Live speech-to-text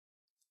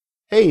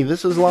Hey,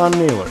 this is Lon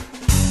Naylor,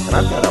 and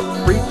I've got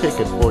a free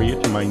ticket for you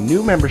to my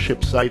new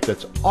membership site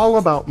that's all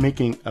about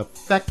making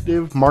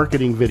effective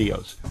marketing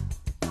videos.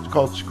 It's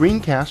called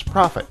Screencast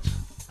Profits.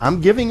 I'm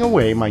giving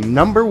away my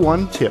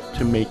 #1 tip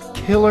to make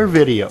killer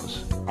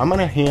videos. I'm going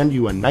to hand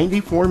you a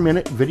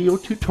 94-minute video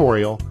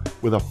tutorial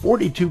with a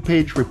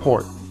 42-page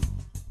report.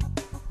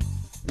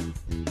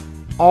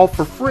 All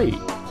for free.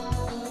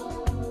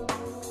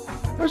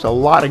 There's a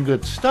lot of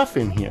good stuff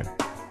in here.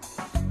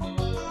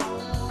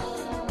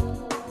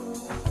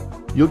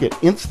 You'll get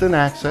instant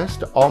access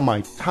to all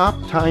my top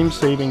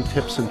time-saving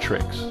tips and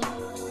tricks.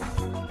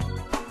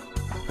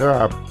 There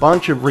are a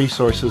bunch of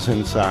resources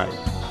inside.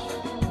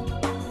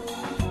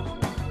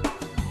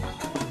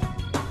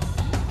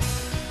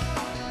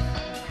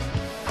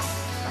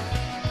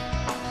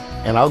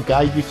 And I'll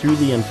guide you through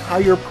the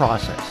entire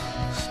process,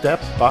 step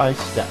by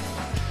step.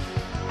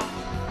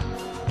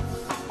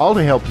 All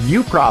to help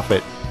you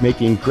profit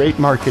making great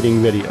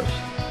marketing videos.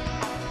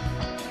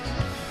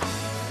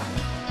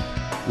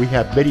 We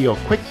have video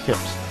quick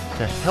tips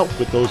to help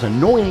with those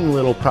annoying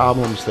little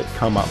problems that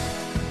come up.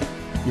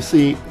 You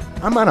see,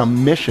 I'm on a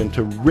mission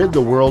to rid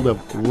the world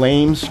of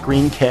lame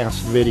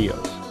screencast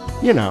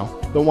videos. You know,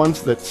 the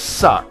ones that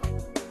suck.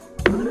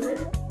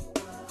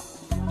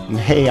 And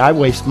hey, I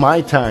waste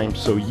my time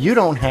so you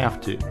don't have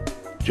to.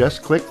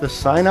 Just click the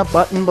sign up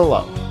button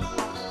below.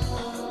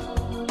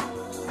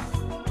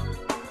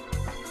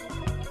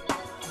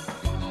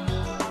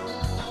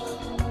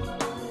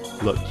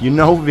 Look, you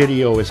know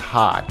video is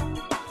hot.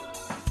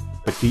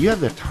 But do you have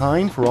the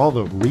time for all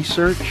the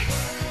research?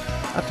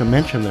 Not to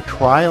mention the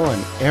trial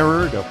and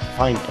error to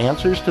find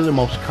answers to the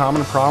most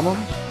common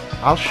problems?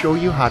 I'll show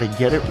you how to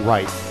get it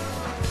right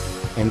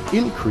and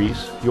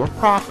increase your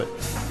profit.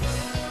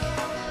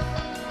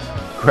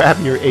 Grab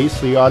your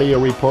AC audio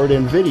report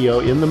and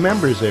video in the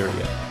members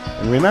area.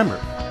 And remember,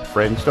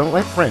 friends don't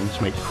let friends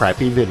make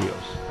crappy videos.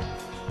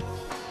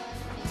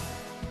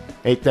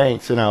 Hey,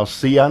 thanks, and I'll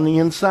see you on the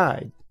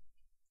inside.